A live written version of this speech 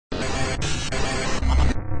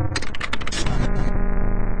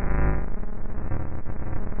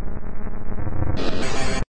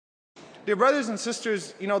Dear brothers and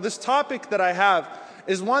sisters, this topic that I have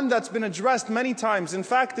is one that's been addressed many times. In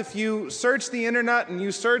fact, if you search the internet and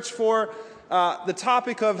you search for the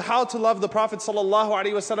topic of how to love the Prophet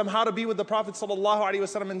ﷺ, how to be with the Prophet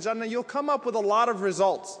ﷺ in Jannah, you'll come up with a lot of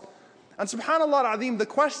results. And subhanAllah al-Azim, the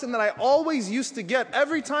question that I always used to get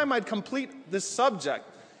every time I'd complete this subject,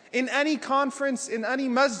 in any conference, in any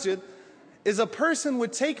masjid, is a person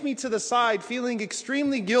would take me to the side feeling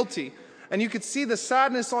extremely guilty, and you could see the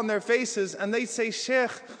sadness on their faces, and they'd say,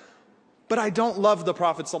 Shaykh, but I don't love the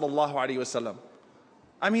Prophet ﷺ.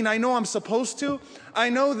 I mean, I know I'm supposed to. I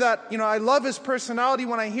know that, I love his personality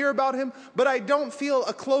when I hear about him, but I don't feel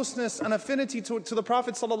a closeness and affinity to the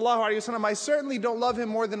Prophet ﷺ. I certainly don't love him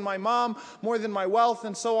more than my mom, more than my wealth,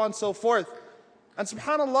 and so on and so forth. And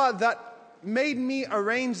subhanAllah, that made me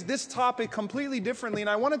arrange this topic completely differently, and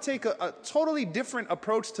I want to take a totally different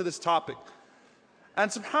approach to this topic. And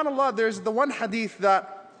subhanAllah, there's the one hadith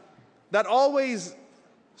that always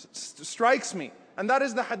strikes me. And that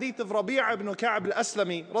is the hadith of Rabi'a ibn Ka'b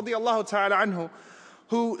al-Aslami, radiyallahu ta'ala anhu,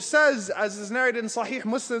 who says, as is narrated in Sahih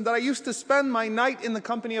Muslim, that I used to spend my night in the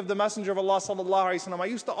company of the Messenger of Allah sallallahu alayhi wa sallam. I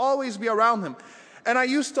used to always be around him. And I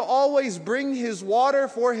used to always bring his water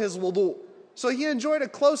for his wudu. So he enjoyed a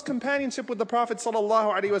close companionship with the Prophet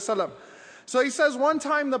sallallahu alayhi wa sallam. So he says, one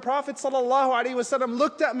time the Prophet sallallahu alayhi wa sallam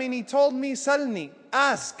looked at me and he told me, Salni,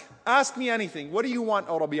 ask me anything. What do you want,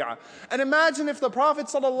 O Rabi'a? And imagine if the Prophet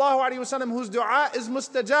ﷺ, whose dua is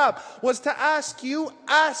mustajab, was to ask you,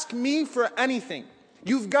 ask me for anything.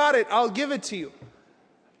 You've got it, I'll give it to you.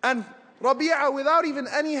 And Rabi'a, without even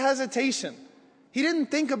any hesitation, he didn't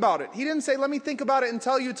think about it. He didn't say, let me think about it and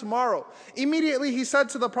tell you tomorrow. Immediately he said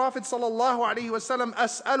to the Prophet ﷺ,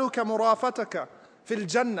 As'aluka murafataka fil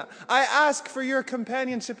Jannah. I ask for your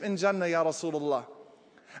companionship in Jannah, Ya Rasulullah.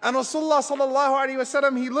 And Rasulullah sallallahu alayhi wa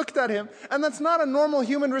sallam, he looked at him, and that's not a normal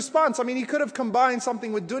human response. I mean, he could have combined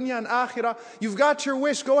something with dunya and akhirah. You've got your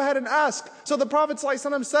wish, go ahead and ask. So the Prophet sallallahu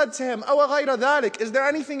alayhi wa sallam said to him, Awa ghayra dhalik, is there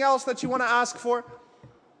anything else that you want to ask for?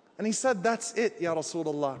 And he said, that's it, Ya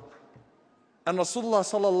Rasulullah. And Rasulullah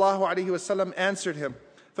sallallahu alayhi wa sallam answered him,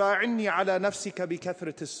 فَأَعِنِّي عَلَى نَفْسِكَ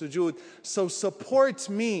بِكَثْرَةِ السُّجُودِ. So support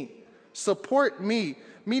me,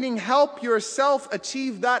 meaning help yourself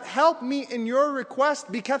achieve that. Help me in your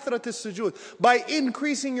request, بِكَثْرَةِ السُّجُودِ, by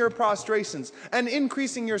increasing your prostrations and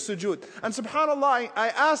increasing your sujood. And subhanAllah, I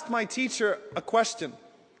asked my teacher a question.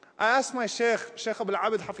 I asked my Shaykh Abul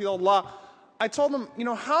Abid Hafidullah, I told him,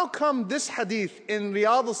 how come this hadith in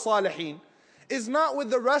Riyadh al-Salihin is not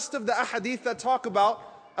with the rest of the ahadith that talk about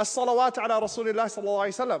as-salawat ala Rasulillah sallallahu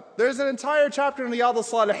alayhi wa sallam? There's an entire chapter in Riyadh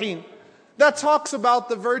al-Salihin that talks about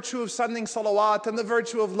the virtue of sending salawat and the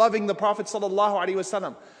virtue of loving the Prophet sallallahu alaihi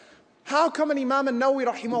wasallam. How come an Imam an-Nawawi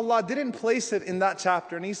rahimahullah didn't place it in that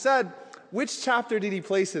chapter? And he said, which chapter did he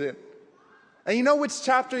place it in? And you know which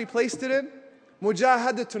chapter he placed it in?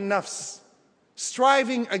 Mujahadatun nafs,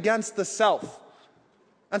 striving against the self.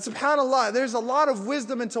 And subhanAllah, there's a lot of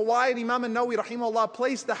wisdom into why an Imam an-Nawawi rahimahullah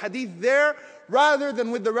placed the hadith there rather than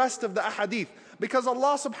with the rest of the ahadith. Because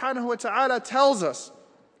Allah subhanahu wa ta'ala tells us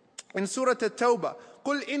in Surah At-Tawbah,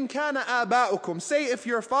 قُلْ إِنْ كَانَ آبَاؤُكُمْ, say if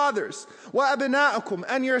your fathers, وَأَبْنَاؤُكُمْ,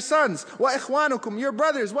 and your sons, وَإِخْوَانُكُمْ, your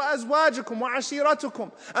brothers, وَأَزْوَاجُكُمْ,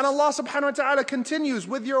 وَعَشِيرَتُكُمْ. And Allah subhanahu wa ta'ala continues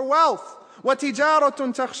with your wealth, وَتِجَارَةٌ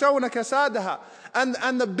تَخْشَوْنَ كَسَادَهَا,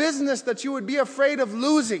 and the business that you would be afraid of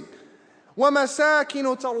losing,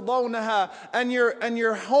 وَمَسَاكِنُ تَرْضَوْنَهَا, and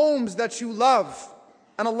your homes that you love.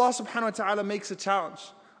 And Allah subhanahu wa ta'ala makes a challenge.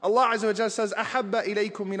 Allah Azza wa Jalla says, أَحَبَّ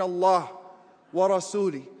إِلَيْكُم مِّنَ اللَّهِ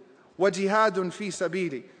وَرَسُولِهِ وَجِهَادٌ فِي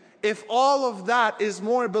سَبِيلِهِ. If all of that is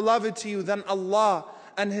more beloved to you than Allah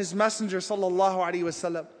and His Messenger sallallahu alaihi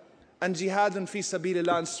wasallam, and jihadun fi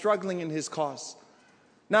sabilillah, and struggling in His cause.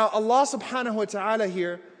 Now Allah subhanahu wa ta'ala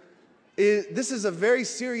here, this is a very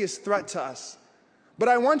serious threat to us. But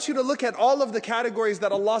I want you to look at all of the categories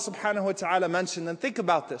that Allah subhanahu wa ta'ala mentioned and think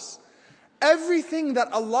about this. Everything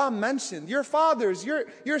that Allah mentioned, your fathers,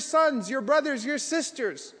 your sons, your brothers, your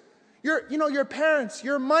sisters, your parents,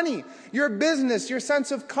 your money, your business, your sense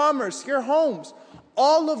of commerce, your homes,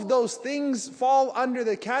 all of those things fall under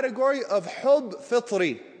the category of hub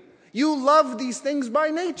fitri. You love these things by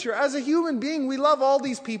nature. As a human being, we love all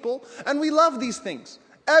these people and we love these things.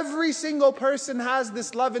 Every single person has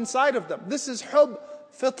this love inside of them. This is hub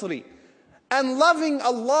fitri. And loving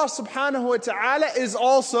Allah subhanahu wa ta'ala is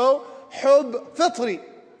also hub fitri.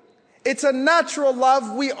 It's a natural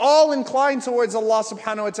love. We all incline towards Allah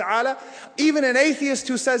subhanahu wa ta'ala. Even an atheist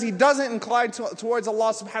who says he doesn't incline towards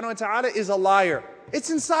Allah subhanahu wa ta'ala is a liar. It's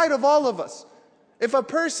inside of all of us. If a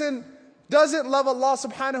person doesn't love Allah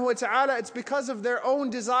subhanahu wa ta'ala, it's because of their own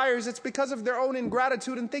desires, it's because of their own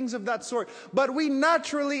ingratitude and things of that sort. But we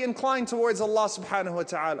naturally incline towards Allah subhanahu wa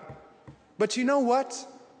ta'ala. But you know what?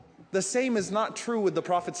 The same is not true with the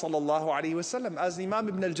Prophet sallallahu alaihi wasallam. As Imam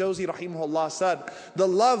Ibn al-Jawzi rahimahullah said, the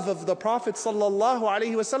love of the Prophet sallallahu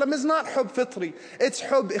alaihi wasallam is not hub fitri, it's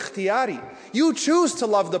hub ikhtiyari. You choose to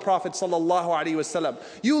love the Prophet sallallahu alaihi wasallam.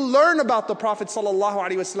 You learn about the Prophet sallallahu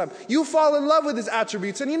alaihi wasallam. You fall in love with his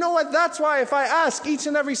attributes. And you know what? That's why if I ask each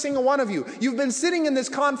and every single one of you, you've been sitting in this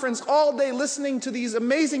conference all day listening to these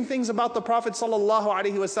amazing things about the Prophet sallallahu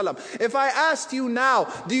alaihi wasallam. If I asked you now,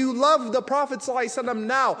 do you love the Prophet sallallahu alaihi wasallam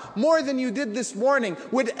now more than you did this morning,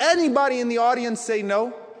 would anybody in the audience say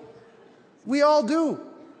no? We all do,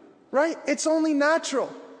 right? It's only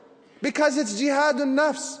natural because it's jihadun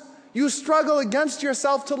nafs. You struggle against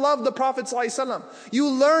yourself to love the Prophet ﷺ. You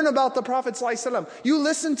learn about the Prophet ﷺ. You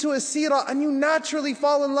listen to his seerah and you naturally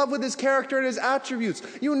fall in love with his character and his attributes.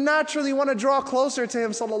 You naturally want to draw closer to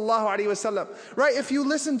him sallallahu alaihi wasallam. Right? If you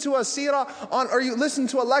listen to a seerah or you listen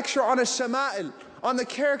to a lecture on a shama'il, on the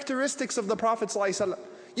characteristics of the Prophet ﷺ,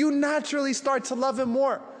 you naturally start to love him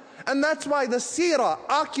more. And that's why the seerah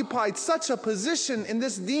occupied such a position in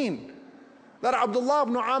this deen that Abdullah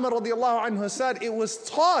ibn Amr radiallahu anhu said it was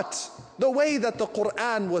taught the way that the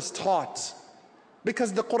Quran was taught.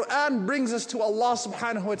 Because the Quran brings us to Allah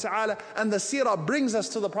subhanahu wa ta'ala and the seerah brings us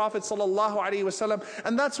to the Prophet sallallahu alaihi wasallam.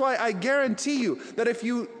 And that's why I guarantee you that if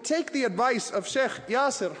you take the advice of Shaykh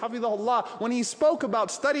Yasir, hafidhahullah, when he spoke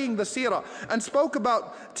about studying the seerah and spoke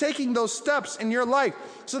about taking those steps in your life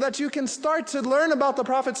so that you can start to learn about the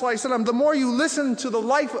Prophet sallallahu alaihi wasallam, the more you listen to the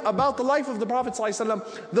life about the life of the Prophet sallallahu alaihi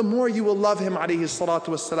wasallam, the more you will love him alayhi salatu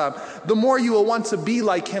wassalam, the more you will want to be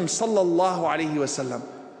like him sallallahu alaihi wasallam.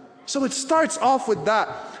 So it starts off with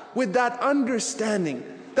that understanding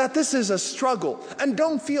that this is a struggle. And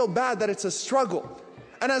don't feel bad that it's a struggle.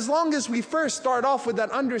 And as long as we first start off with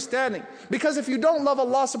that understanding, because if you don't love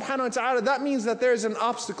Allah subhanahu wa ta'ala, that means that there's an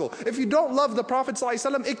obstacle. If you don't love the Prophet sallallahu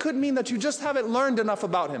alaihi wasallam, it could mean that you just haven't learned enough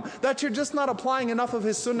about him, that you're just not applying enough of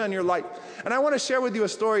his sunnah in your life. And I want to share with you a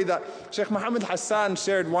story that Shaykh Muhammad Hassan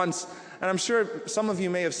shared once, and I'm sure some of you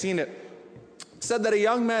may have seen it. Said that a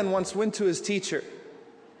young man once went to his teacher,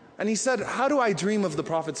 and he said, how do I dream of the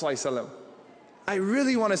Prophet ﷺ? I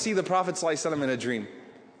really want to see the Prophet ﷺ in a dream.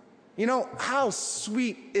 You know, how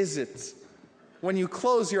sweet is it when you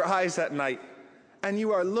close your eyes at night and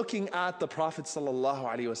you are looking at the Prophet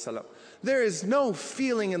ﷺ? There is no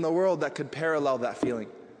feeling in the world that could parallel that feeling.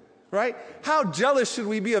 Right? How jealous should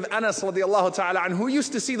we be of Anas radiallahu ta'ala anhu, who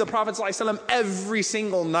used to see the Prophet ﷺ every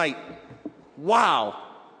single night? Wow!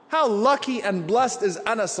 How lucky and blessed is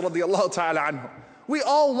Anas radiallahu ta'ala anhu. We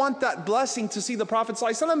all want that blessing to see the Prophet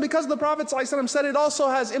ﷺ because the Prophet ﷺ said it also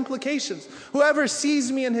has implications. Whoever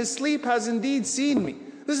sees me in his sleep has indeed seen me.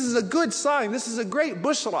 This is a good sign. This is a great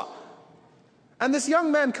bushra. And this young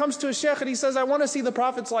man comes to a shaykh and he says, I want to see the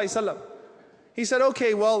Prophet ﷺ. He said,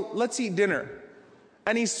 okay, well, let's eat dinner.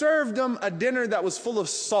 And he served him a dinner that was full of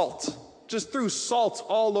salt. Just threw salt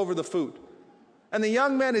all over the food. And the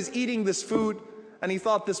young man is eating this food. And he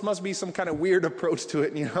thought this must be some kind of weird approach to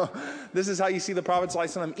it, you know. This is how you see the Prophet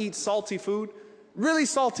ﷺ eat salty food, really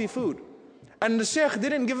salty food. And the shaykh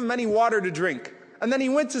didn't give him any water to drink. And then he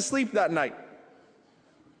went to sleep that night.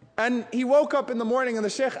 And he woke up in the morning and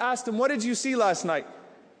the shaykh asked him, what did you see last night?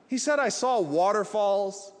 He said, I saw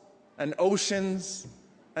waterfalls and oceans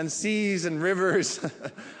and seas and rivers.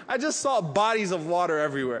 I just saw bodies of water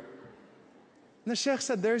everywhere. And the shaykh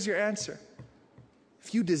said, there's your answer.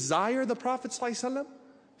 If you desire the Prophet ﷺ,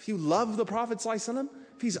 if you love the Prophet ﷺ,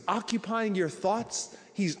 if he's occupying your thoughts,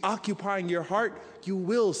 he's occupying your heart, you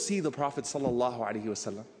will see the Prophet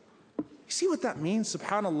ﷺ. You see what that means,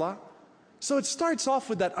 subhanallah? So it starts off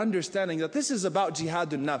with that understanding that this is about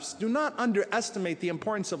jihadun nafs. Do not underestimate the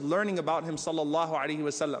importance of learning about him sallallahu alaihi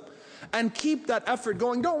wasallam. And keep that effort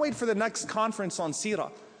going. Don't wait for the next conference on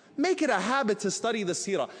seerah. Make it a habit to study the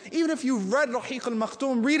seerah. Even if you've read Rahiq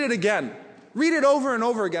al-Makhtoom, read it again. Read it over and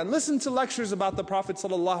over again. Listen to lectures about the Prophet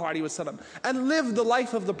sallallahu alaihi wasallam and live the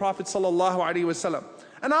life of the Prophet sallallahu alaihi wasallam.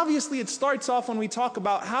 And obviously it starts off when we talk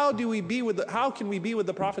about how can we be with the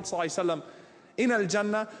Prophet sallallahu alaihi wasallam in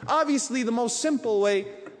al-Jannah. Obviously the most simple way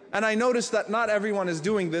And I noticed that not everyone is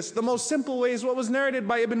doing this. The most simple way is what was narrated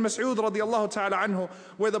by Ibn Mas'ud radiallahu ta'ala anhu,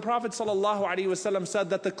 where the Prophet sallallahu alaihi wasallam said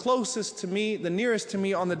that the closest to me, the nearest to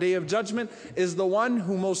me on the day of judgment is the one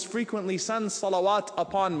who most frequently sends salawat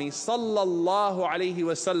upon me. Sallallahu alaihi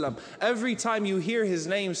wasallam. Every time you hear his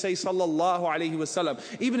name, say sallallahu alaihi wasallam.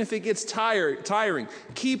 Even if it gets tiring,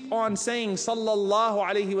 keep on saying sallallahu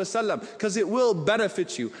alaihi wasallam, because it will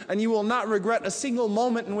benefit you and you will not regret a single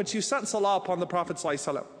moment in which you sent salah upon the Prophet sallallahu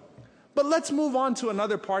alaihi wasallam. But let's move on to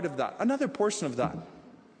another part of that, another portion of that.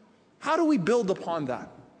 How do we build upon that?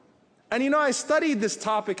 And you know, I studied this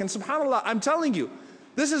topic, and subhanAllah, I'm telling you,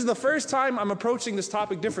 this is the first time I'm approaching this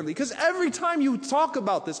topic differently. Because every time you talk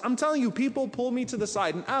about this, I'm telling you, people pull me to the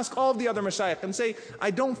side and ask all of the other mashayikh and say,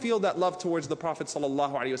 I don't feel that love towards the Prophet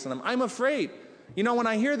sallallahu alaihi wasallam. I'm afraid. You know, when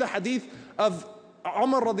I hear the hadith of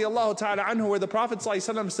Omar radiallahu ta'ala anhu, where the Prophet sallallahu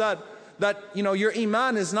alaihi wasallam said that, you know, your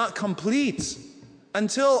iman is not complete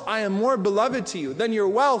until I am more beloved to you than your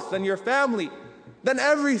wealth, than your family, than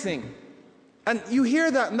everything. And you hear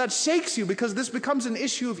that and that shakes you, because this becomes an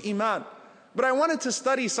issue of iman. But I wanted to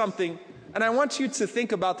study something, and I want you to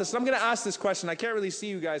think about this. And I'm going to ask this question. I can't really see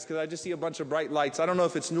you guys because I just see a bunch of bright lights. I don't know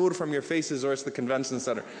if it's nur from your faces or it's the convention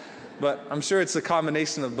center, but I'm sure it's a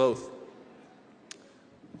combination of both.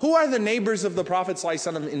 Who are the neighbors of the Prophet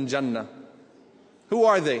ﷺ in Jannah? Who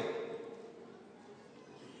are they?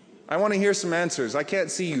 I want to hear some answers. I can't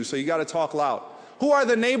see you, so you got to talk loud. Who are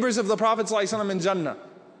the neighbors of the Prophet ﷺ in Jannah?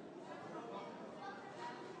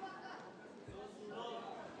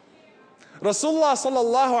 Rasulullah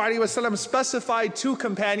sallallahu alaihi wasallam specified two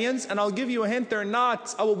companions, and I'll give you a hint, they're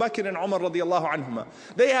not Abu Bakr and Omar radiallahu anhuma.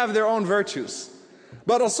 They have their own virtues.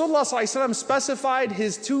 But Rasulullah sallallahu alaihi wasallam specified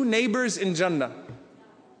his two neighbors in Jannah,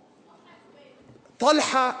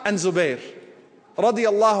 Talha and Zubair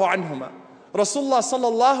radiallahu anhuma. Rasulullah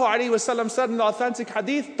sallallahu alaihi wasallam said in the authentic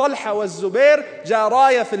hadith, Talha wa Zubair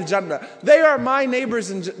jaraya fil Jannah. They are my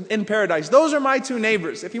neighbors in paradise. Those are my two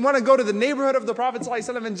neighbors. If you want to go to the neighborhood of the Prophet sallallahu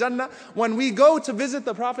alaihi wasallam in Jannah, when we go to visit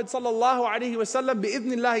the Prophet sallallahu alaihi wasallam,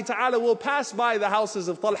 bi'idhnillahi ta'ala, we'll pass by the houses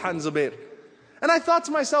of Talha and Zubair. And I thought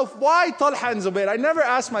to myself, why Talha and Zubair? I never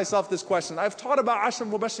asked myself this question. I've taught about Ashr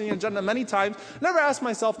Mubashirin in Jannah many times, never asked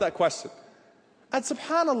myself that question. And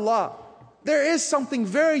subhanallah, there is something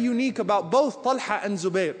very unique about both Talha and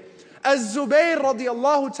Zubair. As Zubair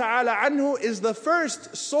radiallahu ta'ala anhu is the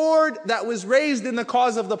first sword that was raised in the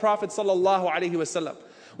cause of the Prophet sallallahu alaihi wasallam.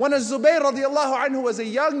 When Zubair radiallahu anhu was a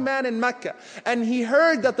young man in Mecca, and he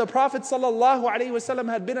heard that the Prophet sallallahu alaihi wasallam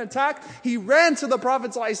had been attacked, he ran to the Prophet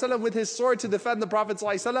sallallahu alaihi wasallam with his sword to defend the Prophet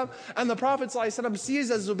sallallahu alaihi wasallam. And the Prophet sallallahu alaihi wasallam sees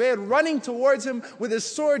Zubair running towards him with his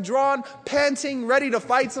sword drawn, panting, ready to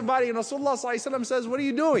fight somebody. And Rasulullah sallallahu alaihi wasallam says, what are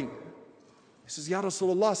you doing? He says, Ya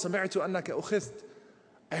Rasulullah, sami'tu annaka ukhidht.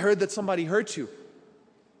 I heard that somebody hurt you.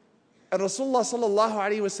 And Rasulullah sallallahu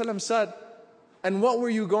alaihi wasallam said, and what were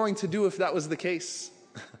you going to do if that was the case?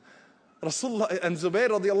 Rasulullah and Zubair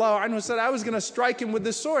radiallahu anhu said, I was going to strike him with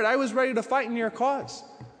this sword. I was ready to fight in your cause.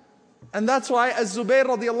 And that's why Zubair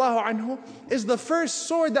radiallahu anhu is the first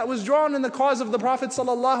sword that was drawn in the cause of the Prophet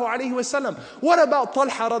sallallahu alaihi wasallam. What about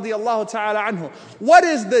Talha radiallahu ta'ala anhu? What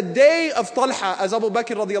is the day of Talha, as Abu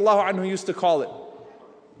Bakr radiallahu anhu used to call it?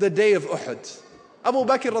 The day of Uhud. Abu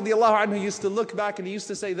Bakr radiallahu anhu used to look back and he used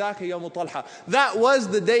to say, ذَاكَ يَوْمُ Talha. That was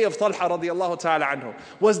the day of Talha radiallahu ta'ala anhu,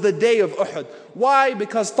 was the day of Uhud. Why?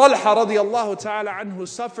 Because Talha radiallahu ta'ala anhu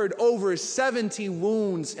suffered over 70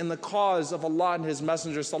 wounds in the cause of Allah and His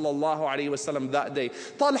Messenger sallallahu alayhi wasallam that day.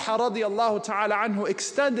 Talha radiallahu ta'ala anhu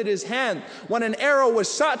extended his hand when an arrow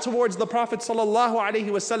was shot towards the Prophet sallallahu alayhi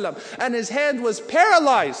wasallam, and his hand was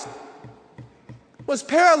paralyzed.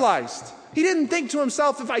 He didn't think to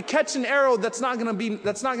himself, if I catch an arrow, that's not going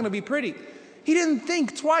to be pretty. He didn't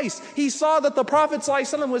think twice. He saw that the Prophet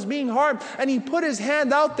ﷺ was being harmed, and he put his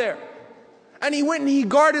hand out there. And he went and he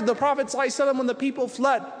guarded the Prophet ﷺ when the people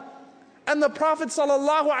fled. And the Prophet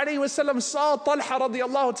ﷺ saw Talha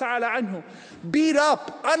radiallahu ta'ala anhu beat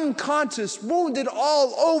up, unconscious, wounded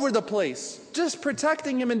all over the place, just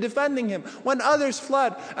protecting him and defending him when others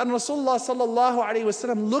fled. And Rasulullah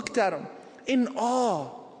ﷺ looked at him in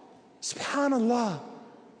awe. Subhanallah,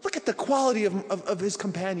 look at the quality of his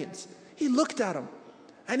companions. He looked at him.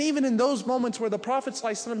 And even in those moments where the Prophet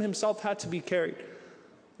ﷺ himself had to be carried,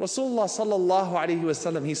 Rasulullah sallallahu alaihi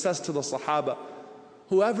wasallam, he says to the Sahaba,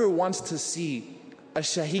 whoever wants to see a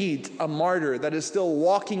shaheed, a martyr that is still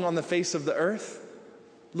walking on the face of the earth,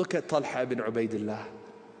 look at Talha ibn Ubaidillah.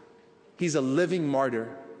 He's a living martyr,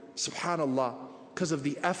 subhanallah, because of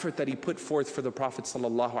the effort that he put forth for the Prophet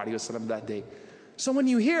sallallahu alaihi wasallam that day. So when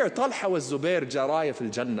you hear Talha wa Zubair jaraya fil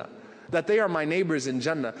Jannah, that they are my neighbors in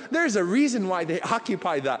Jannah. There's a reason why they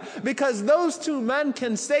occupy that. Because those two men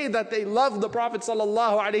can say that they love the Prophet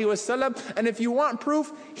ﷺ. And if you want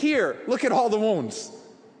proof, here, look at all the wounds.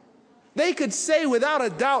 They could say without a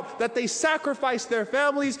doubt that they sacrificed their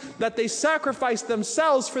families, that they sacrificed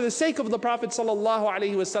themselves for the sake of the Prophet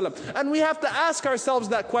ﷺ. And we have to ask ourselves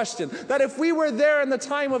that question, that if we were there in the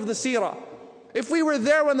time of the seerah, if we were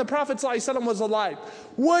there when the Prophet ﷺ was alive,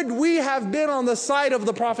 would we have been on the side of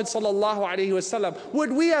the Prophet ﷺ?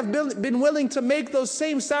 Would we have been willing to make those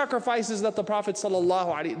same sacrifices that the Prophet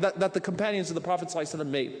that the companions of the Prophet ﷺ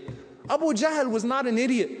made? Abu Jahl was not an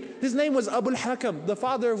idiot. His name was Abu al-Hakam, the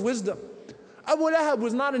father of wisdom. Abu Lahab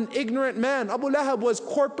was not an ignorant man. Abu Lahab was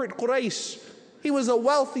corporate Quraysh. He was a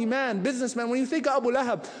wealthy man, businessman. When you think of Abu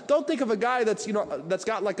Lahab, don't think of a guy that's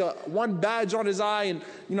got like one badge on his eye and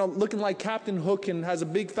looking like Captain Hook and has a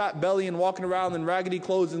big fat belly and walking around in raggedy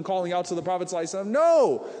clothes and calling out to the Prophet ﷺ.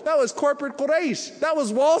 No, that was corporate Quraysh. That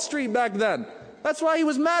was Wall Street back then. That's why he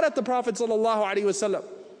was mad at the Prophet ﷺ.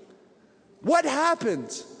 What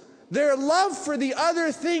happened? Their love for the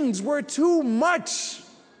other things were too much.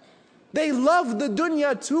 They loved the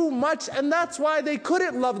dunya too much, and that's why they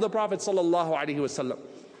couldn't love the Prophet ﷺ.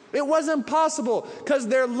 It wasn't possible, because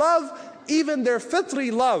their love, even their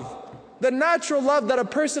fitri love, the natural love that a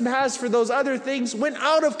person has for those other things, went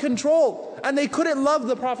out of control, and they couldn't love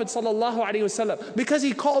the Prophet ﷺ because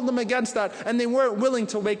he called them against that, and they weren't willing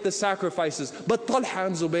to make the sacrifices. But Talha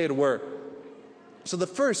and Zubayr were. So the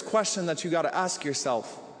first question that you got to ask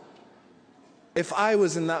yourself, if I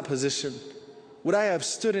was in that position, would I have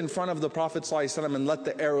stood in front of the Prophet ﷺ and let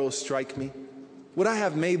the arrow strike me? Would I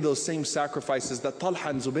have made those same sacrifices that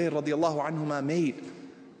Talha and Zubayr radiallahu anhuma made?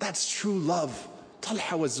 That's true love.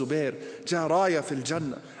 Talha wa Zubayr, jaraya fil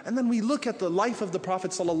Jannah. And then we look at the life of the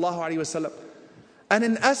Prophet ﷺ. And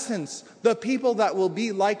in essence, the people that will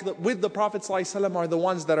be with the Prophet ﷺ are the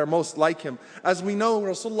ones that are most like him. As we know,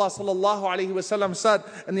 Rasulullah ﷺ said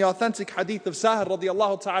in the authentic hadith of Sahir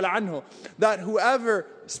radiallahu ta'ala anhu, that whoever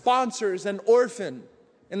sponsors an orphan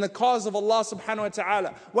in the cause of Allah subhanahu wa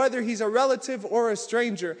ta'ala, whether he's a relative or a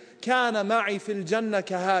stranger, كَانَ مَعِي فِي الْجَنَّةِ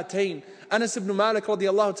كَهَاتَيْنِ. Anas ibn Malik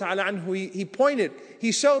radiallahu ta'ala anhu,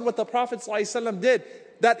 he showed what the Prophet ﷺ did,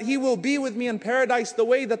 that he will be with me in paradise the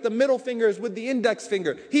way that the middle finger is with the index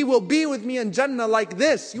finger. He will be with me in Jannah like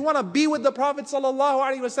this. You want to be with the Prophet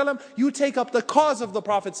ﷺ? You take up the cause of the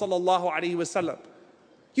Prophet ﷺ.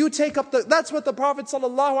 You take up that's what the Prophet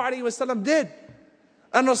ﷺ did.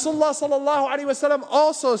 And Rasulullah ﷺ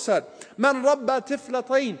also said, "Man rabba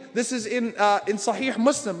tiflatayn." This is in Sahih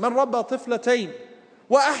Muslim. "Man rabba tiflatayn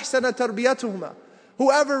wa ahsana tarbiyatuhuma."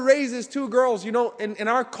 Whoever raises two girls, in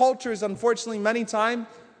our cultures, unfortunately, many times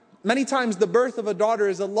the birth of a daughter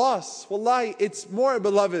is a loss. Wallahi, it's more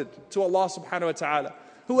beloved to Allah subhanahu wa ta'ala.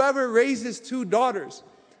 Whoever raises two daughters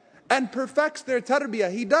and perfects their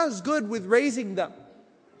tarbiyah, he does good with raising them.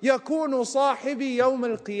 يَكُونُ صَاحِبِي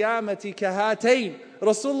يَوْمَ الْقِيَامَةِ كَهَاتَيْنِ.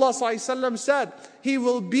 Rasulullah ﷺ said, he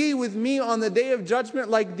will be with me on the day of judgment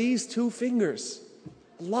like these two fingers.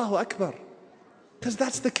 Allahu Akbar. Because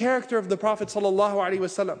that's the character of the Prophet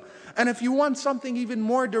ﷺ. And if you want something even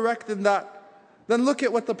more direct than that, then look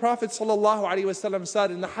at what the Prophet ﷺ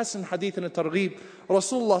said in the Hasan Hadith and Targhib.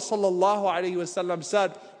 Rasulullah ﷺ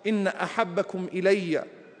said, "Inna ahabbakum ilayya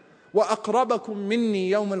wa aqrabakum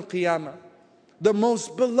minni yawm al-qiyamah." The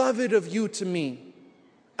most beloved of you to me,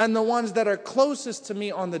 and the ones that are closest to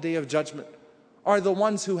me on the day of judgment, are the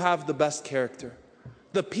ones who have the best character.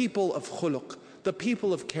 The people of khuluq, the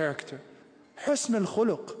people of character. Husn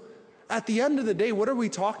al-khuluq. At the end of the day, what are we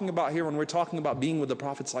talking about here when we're talking about being with the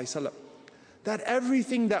Prophet ﷺ? That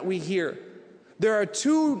everything that we hear, there are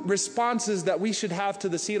two responses that we should have to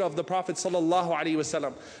the seerah of the Prophet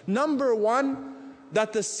ﷺ. Number one,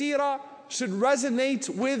 that the seerah should resonate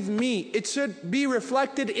with me. It should be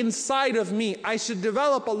reflected inside of me. I should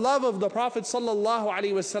develop a love of the Prophet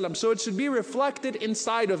ﷺ. So it should be reflected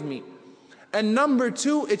inside of me. And number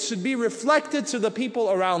two, it should be reflected to the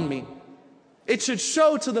people around me. It should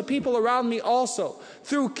show to the people around me also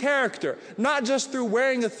through character, not just through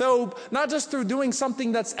wearing a thobe, not just through doing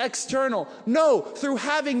something that's external. No, through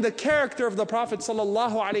having the character of the Prophet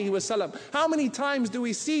ﷺ. How many times do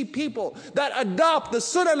we see people that adopt the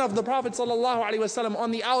sunnah of the Prophet ﷺ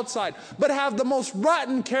on the outside, but have the most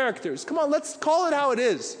rotten characters? Come on, let's call it how it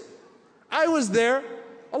is. I was there.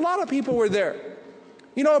 A lot of people were there.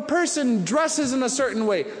 A person dresses in a certain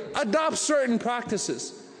way, adopts certain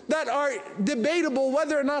practices that are debatable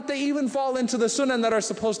whether or not they even fall into the sunnah that are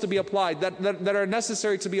supposed to be applied, that are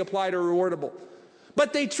necessary to be applied or rewardable.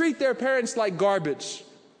 But they treat their parents like garbage.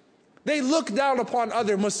 They look down upon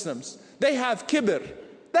other Muslims. They have kibr.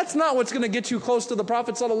 That's not what's going to get you close to the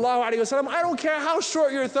Prophet ﷺ. I don't care how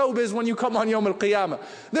short your thobe is when you come on Yawm al-Qiyamah.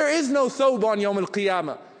 There is no thobe on Yawm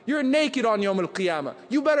al-Qiyamah. You're naked on Yawm al-Qiyamah.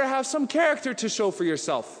 You better have some character to show for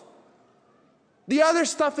yourself. The other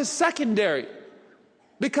stuff is secondary.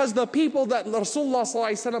 Because the people that Rasulullah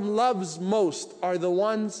ﷺ loves most are the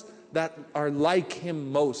ones that are like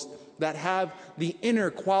him most, that have the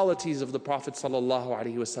inner qualities of the Prophet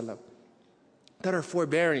ﷺ, that are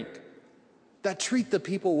forbearing, that treat the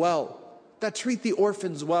people well, that treat the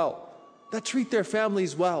orphans well, that treat their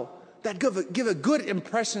families well, that give a good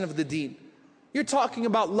impression of the deen. You're talking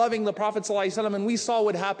about loving the Prophet ﷺ, and we saw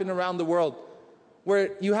what happened around the world,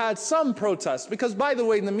 where you had some protests. Because, by the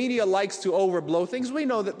way, the media likes to overblow things. We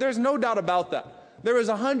know that there's no doubt about that. There was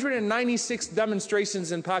 196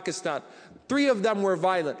 demonstrations in Pakistan. 3 of them were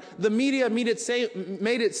violent. The media made it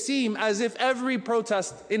seem as if every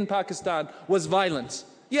protest in Pakistan was violent.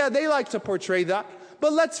 Yeah, they like to portray that.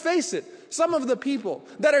 But let's face it, some of the people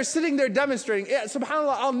that are sitting there demonstrating,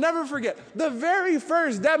 subhanAllah, I'll never forget, the very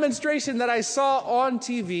first demonstration that I saw on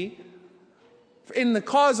TV in the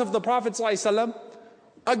cause of the Prophet ﷺ,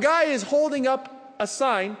 a guy is holding up a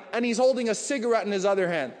sign and he's holding a cigarette in his other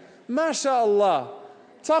hand. MashaAllah.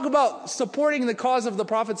 Talk about supporting the cause of the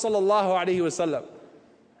Prophet ﷺ.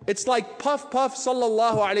 It's like puff puff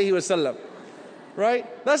sallallahu alaihi wasallam. Right?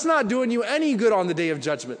 That's not doing you any good on the Day of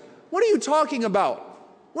Judgment. What are you talking about?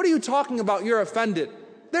 What are you talking about? You're offended.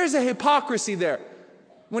 There's a hypocrisy there.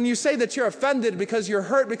 When you say that you're offended because you're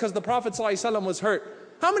hurt because the Prophet ﷺ was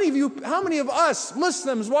hurt. How many of us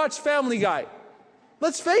Muslims watch Family Guy?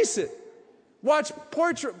 Let's face it. Watch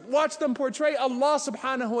them portray Allah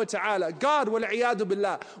subhanahu wa ta'ala, God wal-iyadu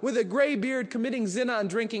billah, with a gray beard committing zina and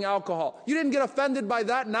drinking alcohol. You didn't get offended by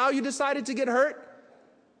that. Now you decided to get hurt?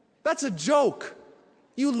 That's a joke.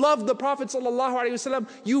 You love the Prophet ﷺ,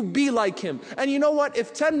 you be like him. And you know what?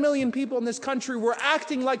 If 10 million people in this country were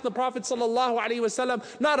acting like the Prophet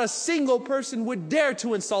ﷺ, not a single person would dare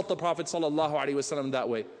to insult the Prophet ﷺ that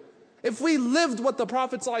way. If we lived what the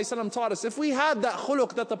Prophet ﷺ taught us, if we had that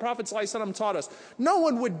khuluq that the Prophet ﷺ taught us, no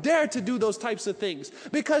one would dare to do those types of things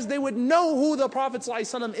because they would know who the Prophet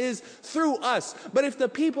ﷺ is through us. But if the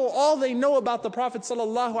people, all they know about the Prophet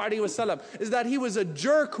ﷺ is that he was a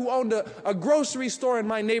jerk who owned a grocery store in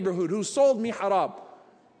my neighborhood, who sold me haram.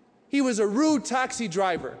 He was a rude taxi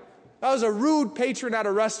driver. I was a rude patron at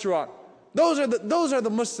a restaurant. Those are the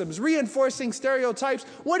Muslims, reinforcing stereotypes.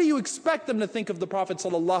 What do you expect them to think of the Prophet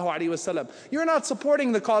ﷺ? You're not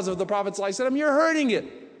supporting the cause of the Prophet ﷺ, you're hurting it.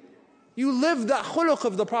 You live that khuluq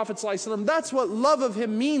of the Prophet ﷺ. That's what love of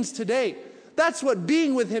him means today. That's what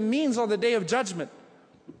being with him means on the Day of Judgment.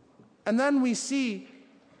 And then we see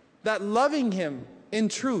that loving him in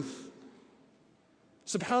truth,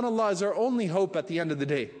 subhanAllah, is our only hope at the end of the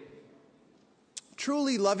day.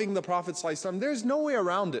 Truly loving the Prophet ﷺ, there's no way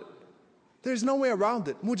around it. There's no way around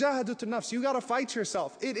it. Mujahadatun nafs. You got to fight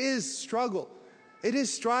yourself. It is struggle. It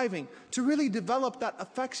is striving to really develop that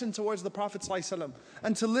affection towards the Prophet ﷺ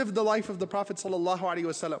and to live the life of the Prophet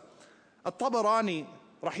ﷺ. At-Tabarani,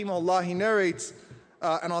 rahimahullah, he narrates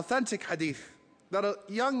an authentic hadith that a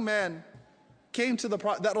young man came to the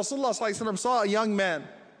Prophet, that Rasulullah ﷺ saw a young man,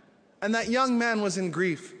 and that young man was in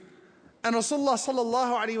grief. And Rasulullah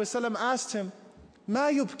ﷺ asked him, "Ma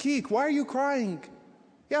yubkik, why are you crying?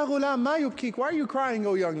 Ya ghulam, ma yubkik, why are you crying,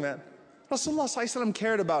 O young man?" Rasulullah ﷺ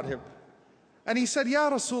cared about him. And he said, "Ya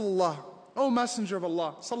Rasulullah, O Messenger of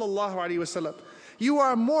Allah sallallahu alaihi wasallam, you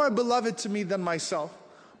are more beloved to me than myself,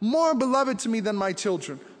 more beloved to me than my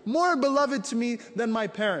children, more beloved to me than my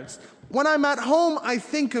parents. When I'm at home, I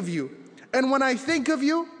think of you. And when I think of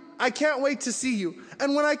you, I can't wait to see you.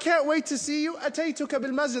 And when I can't wait to see you, ataytuka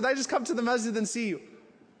bil masjid, I just come to the masjid and see you."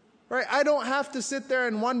 Right? I don't have to sit there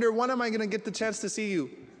and wonder, when am I going to get the chance to see you?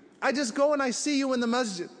 I just go and I see you in the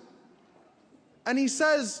masjid. And he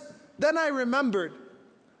says, then I remembered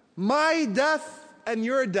my death and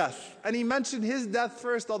your death. And he mentioned his death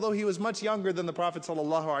first, although he was much younger than the Prophet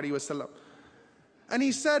ﷺ. And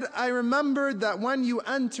he said, I remembered that when you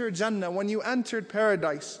enter Jannah, when you entered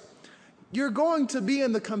paradise, you're going to be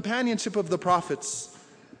in the companionship of the prophets.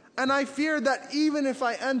 And I fear that even if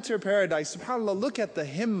I enter paradise, subhanAllah, look at the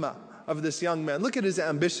himmah of this young man. Look at his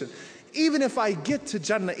ambition. Even if I get to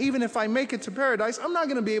Jannah, even if I make it to paradise, I'm not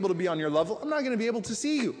going to be able to be on your level. I'm not going to be able to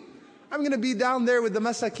see you. I'm going to be down there with the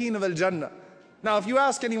masakeen of al-Jannah. Now, if you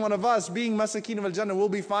ask any one of us, being masakeen of al-Jannah, we'll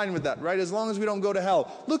be fine with that, right? As long as we don't go to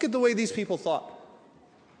hell. Look at the way these people thought.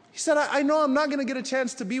 He said, I know I'm not going to get a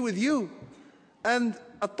chance to be with you. And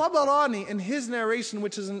At-Tabarani, in his narration,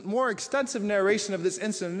 which is a more extensive narration of this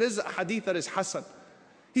incident, it is a hadith that is hasan.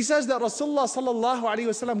 He says that Rasulullah sallallahu alayhi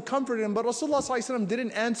wasallam comforted him, but Rasulullah sallallahu alayhi wasallam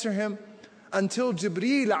didn't answer him until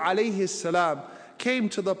Jibreel alayhi salam came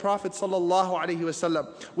to the Prophet sallallahu alayhi wasallam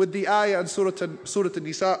with the ayah in Surah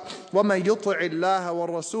An-Nisa, وَمَنْ يُطِعِ اللَّهَ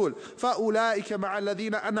وَالرَّسُولِ فَأُولَٰئِكَ مَعَ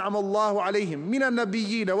الَّذِينَ أَنْعَمَ اللَّهُ عَلَيْهِمْ مِنَ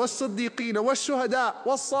النَّبِيِّينَ وَالصِّدِّيقِينَ وَالشُّهَدَاءِ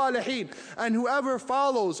وَالصَّالِحِينَ. And whoever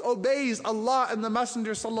follows, obeys Allah and the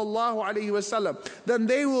Messenger sallallahu alayhi wasallam, then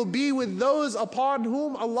they will be with those upon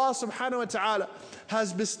whom Allah subhanahu wa ta'ala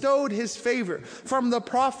has bestowed His favor, from the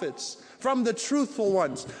prophets, from the truthful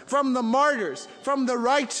ones, from the martyrs, from the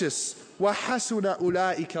righteous. وَحَسُنَ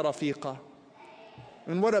أُولَٰئِكَ رَفِيقًا.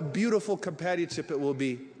 And what a beautiful companionship it will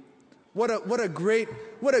be. What a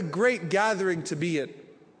great gathering to be in.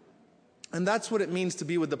 And that's what it means to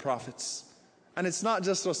be with the prophets. And it's not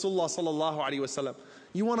just Rasulullah sallallahu alaihi wasallam.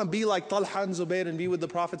 You want to be like Talha and Zubayr and be with the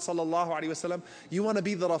Prophet sallallahu alaihi wasallam. You want to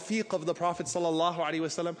be the rafiq of the Prophet sallallahu alaihi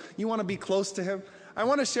wasallam. You want to be close to him. I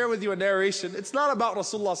want to share with you a narration. It's not about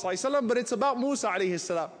Rasulullah sallallahu alaihi wasallam, but it's about Musa alayhi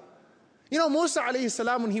salam. You know, Musa alayhi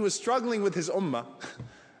salam, when he was struggling with his ummah,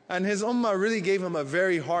 and his ummah really gave him a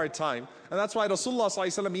very hard time, and that's why Rasulullah sallallahu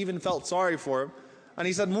alaihi wasallam even felt sorry for him, and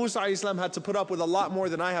he said Musa alayhi salam had to put up with a lot more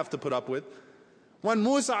than I have to put up with. When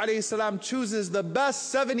Musa alayhi salam chooses the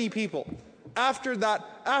best 70 people, after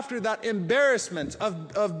that embarrassment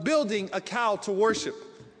of building a cow to worship,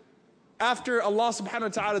 after Allah subhanahu wa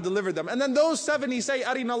ta'ala delivered them, and then those 70 say,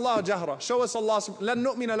 Arina Allah jahra, show us Allah, lan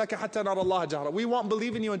nu'mina laka hatta nara Allah jahra. We won't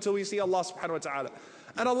believe in you until we see Allah subhanahu wa ta'ala.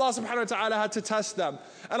 And Allah subhanahu wa ta'ala had to test them.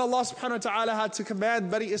 And Allah subhanahu wa ta'ala had to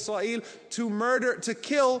command Bani Israel to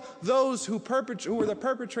kill those who were the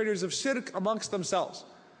perpetrators of shirk amongst themselves.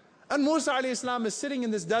 And Musa alayhi salam is sitting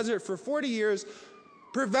in this desert for 40 years,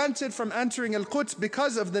 prevented from entering Al-Quds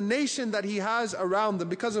because of the nation that he has around them,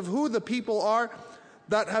 because of who the people are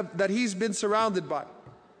that he's been surrounded by.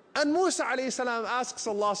 And Musa alayhi salam asks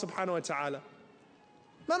Allah subhanahu wa ta'ala,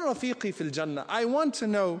 Man rafiqi fil Jannah? I want to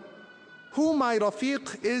know who my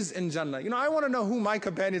rafiq is in Jannah. You know, I want to know who my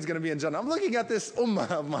companion is going to be in Jannah. I'm looking at this ummah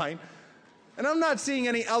of mine, and I'm not seeing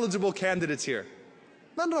any eligible candidates here.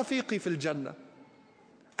 Man rafiqi fil Jannah?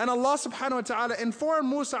 And Allah subhanahu wa ta'ala informed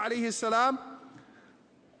Musa alayhi salam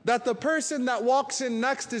that the person that walks in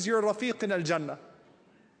next is your rafiq in al-Jannah.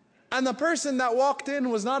 And the person that walked in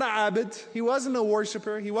was not a abid, he wasn't a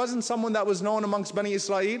worshipper, he wasn't someone that was known amongst Bani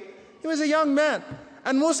Israel. He was a young man.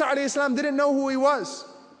 And Musa alayhi salam didn't know who he was.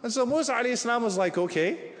 And so Musa alayhi salam was like,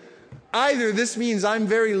 okay, either this means I'm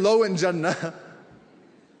very low in Jannah,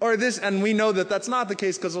 or this, and we know that that's not the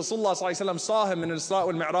case because Rasulullah sallallahu alaihi wasallam saw him in Isra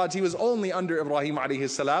wal Mi'raj, he was only under Ibrahim alayhi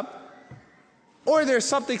salam. Or there's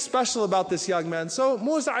something special about this young man. So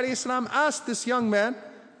Musa alayhi salam asked this young man,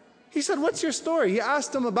 he said, what's your story? He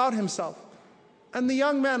asked him about himself. And the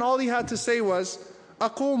young man, all he had to say was,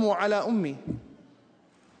 أَقُومُ عَلَى أُمِّي.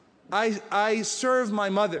 I serve my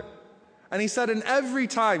mother. And he said, and every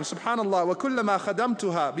time, subhanallah, وَكُلَّمَا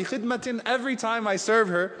خَدَمْتُهَا بِخِدْمَةٍ, every time I serve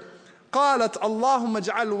her, قالت اللهم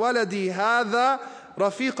اجعل ولدي هذا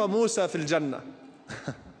رفيق موسى في الجنة.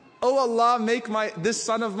 Oh Allah, make this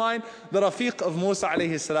son of mine the rafiq of Musa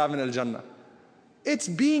alayhi salam in al-Jannah. It's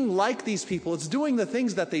being like these people. It's doing the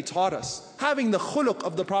things that they taught us. Having the khuluq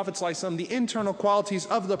of the Prophet ﷺ, the internal qualities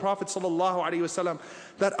of the Prophet ﷺ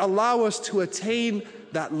that allow us to attain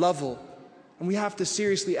that level. And we have to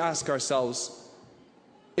seriously ask ourselves,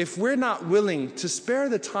 if we're not willing to spare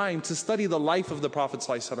the time to study the life of the Prophet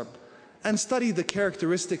ﷺ and study the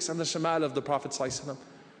characteristics and the shamal of the Prophet ﷺ,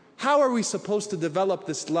 how are we supposed to develop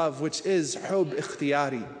this love, which is hub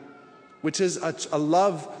ikhtiyari, which is a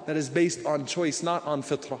love that is based on choice, not on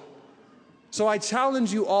fitrah? So I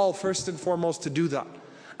challenge you all, first and foremost, to do that,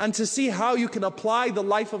 and to see how you can apply the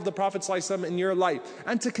life of the Prophet ﷺ in your life,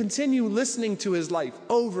 and to continue listening to his life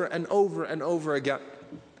over and over and over again.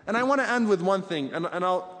 And I want to end with one thing, and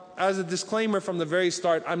I'll, as a disclaimer from the very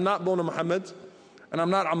start, I'm not Bona Muhammad, and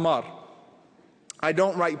I'm not Ammar. I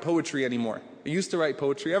don't write poetry anymore. I used to write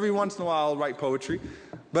poetry. Every once in a while I'll write poetry,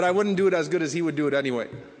 but I wouldn't do it as good as he would do it anyway.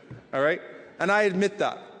 All right? And I admit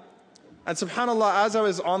that. And subhanAllah, as I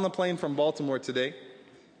was on the plane from Baltimore today,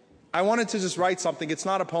 I wanted to just write something. It's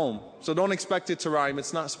not a poem, so don't expect it to rhyme.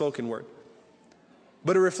 It's not spoken word.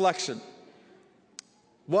 But a reflection.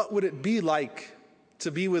 What would it be like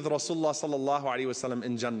to be with Rasulullah sallallahu alaihi wasallam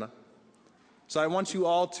in Jannah? So I want you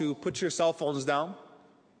all to put your cell phones down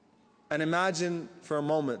and imagine for a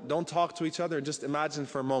moment. Don't talk to each other, just imagine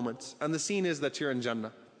for a moment. And the scene is that you're in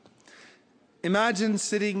Jannah. Imagine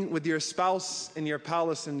sitting with your spouse in your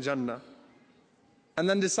palace in Jannah, and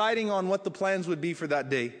then deciding on what the plans would be for that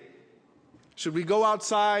day. Should we go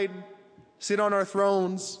outside, sit on our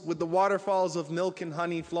thrones with the waterfalls of milk and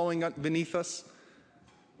honey flowing beneath us?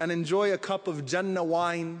 and enjoy a cup of Jannah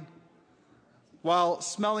wine while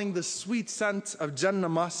smelling the sweet scent of Jannah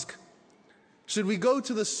musk? Should we go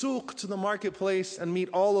to the souk, to the marketplace, and meet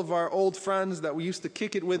all of our old friends that we used to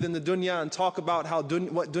kick it with in the dunya and talk about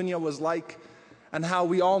what dunya was like and how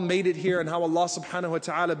we all made it here and how Allah subhanahu wa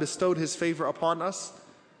ta'ala bestowed His favor upon us?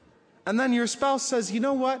 And then your spouse says, you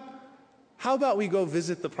know what? How about we go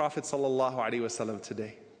visit the Prophet sallallahu alaihi wasallam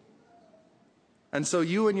today? And so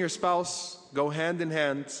you and your spouse go hand in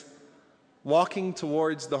hand, walking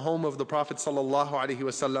towards the home of the Prophet sallallahu alaihi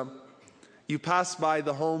wasallam. You pass by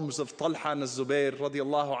the homes of Talha and Zubair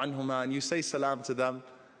radiallahu anhuma, and you say salam to them.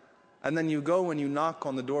 And then you go and you knock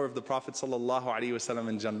on the door of the Prophet sallallahu alaihi wasallam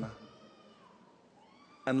in Jannah.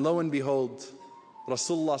 And lo and behold,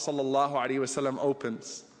 Rasulullah sallallahu alaihi wasallam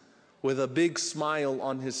opens with a big smile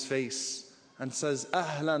on his face and says,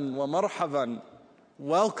 Ahlan wa marhaban,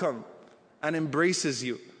 welcome, and embraces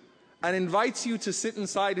you and invites you to sit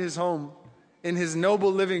inside his home in his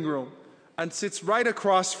noble living room and sits right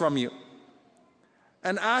across from you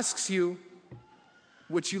and asks you,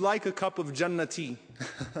 would you like a cup of Jannah tea?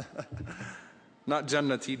 Not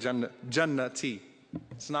Jannah tea, Jannah tea.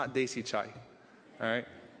 It's not Desi chai, all right?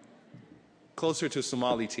 Closer to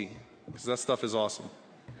Somali tea, because that stuff is awesome.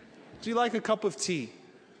 Do you like a cup of tea?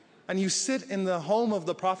 And you sit in the home of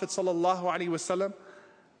the Prophet sallallahu alaihi wasallam,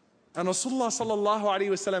 and Rasulullah sallallahu alaihi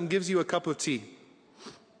wasallam gives you a cup of tea.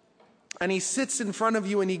 And he sits in front of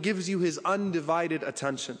you and he gives you his undivided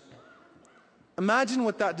attention. Imagine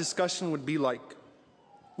what that discussion would be like.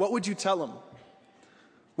 What would you tell him?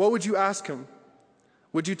 What would you ask him?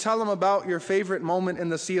 Would you tell him about your favorite moment in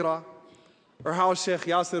the seerah? Or how Shaykh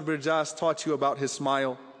Yasir Birjas taught you about his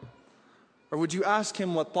smile? Or would you ask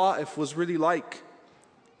him what Ta'if was really like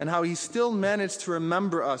and how he still managed to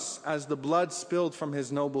remember us as the blood spilled from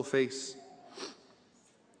his noble face?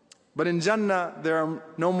 But in Jannah, there are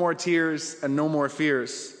no more tears and no more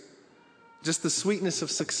fears. Just the sweetness of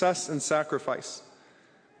success and sacrifice.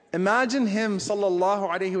 Imagine him, sallallahu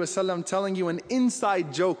alaihi wasallam, telling you an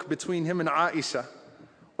inside joke between him and Aisha.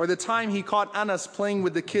 Or the time he caught Anas playing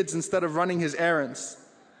with the kids instead of running his errands.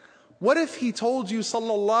 What if he told you,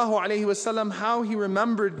 sallallahu alaihi wasallam, how he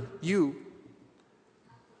remembered you?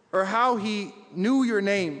 Or how he knew your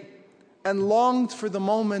name and longed for the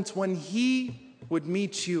moment when he would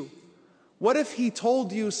meet you? What if he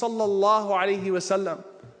told you, sallallahu alaihi wasallam,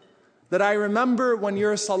 that I remember when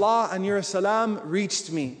your salah and your salam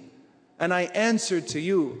reached me, and I answered to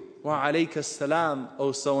you, wa alayka salam,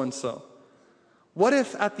 O so-and-so. What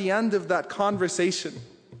if at the end of that conversation,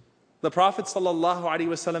 the Prophet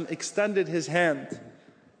ﷺ extended his hand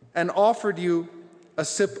and offered you a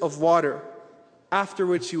sip of water, after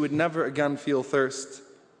which you would never again feel thirst,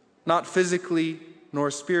 not physically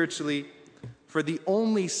nor spiritually, for the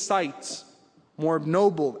only sight more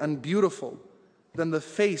noble and beautiful than the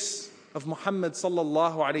face of Muhammad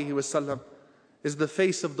ﷺ is the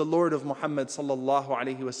face of the Lord of Muhammad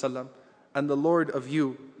ﷺ and the Lord of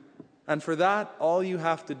you. And for that, all you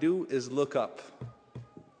have to do is look up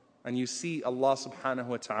and you see Allah subhanahu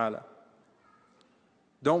wa ta'ala.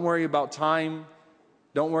 Don't worry about time.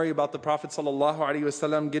 Don't worry about the Prophet sallallahu alaihi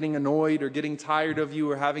wasallam getting annoyed or getting tired of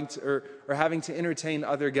you or having to entertain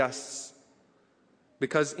other guests.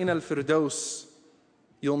 Because in al-Firdaus,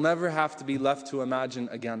 you'll never have to be left to imagine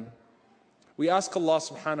again. We ask Allah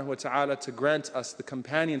subhanahu wa ta'ala to grant us the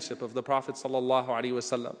companionship of the Prophet sallallahu alaihi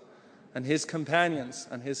wasallam and his companions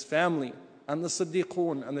and his family and the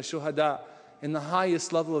Siddiqun and the Shuhada in the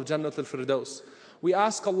highest level of Jannat al-Firdaus. We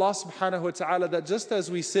ask Allah subhanahu wa ta'ala that just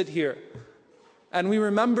as we sit here and we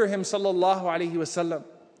remember him sallallahu alaihi wasallam,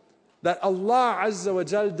 that Allah azza wa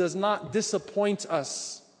jal does not disappoint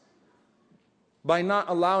us by not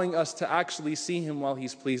allowing us to actually see him while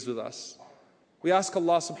he's pleased with us. We ask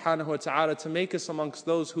Allah subhanahu wa ta'ala to make us amongst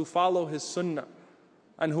those who follow his sunnah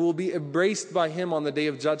and who will be embraced by him on the day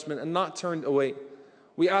of judgment and not turned away.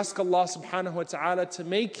 We ask Allah subhanahu wa ta'ala to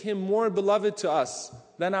make him more beloved to us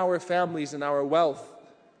than our families and our wealth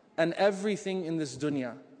and everything in this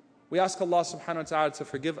dunya. We ask Allah subhanahu wa ta'ala to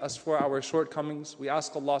forgive us for our shortcomings. We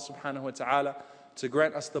ask Allah subhanahu wa ta'ala to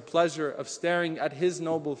grant us the pleasure of staring at his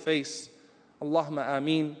noble face. Allahumma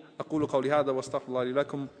ameen. أقول قولي هذا واستغفر الله لي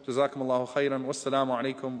لكم. جزاكم الله خيرا والسلام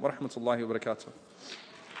عليكم ورحمة الله وبركاته.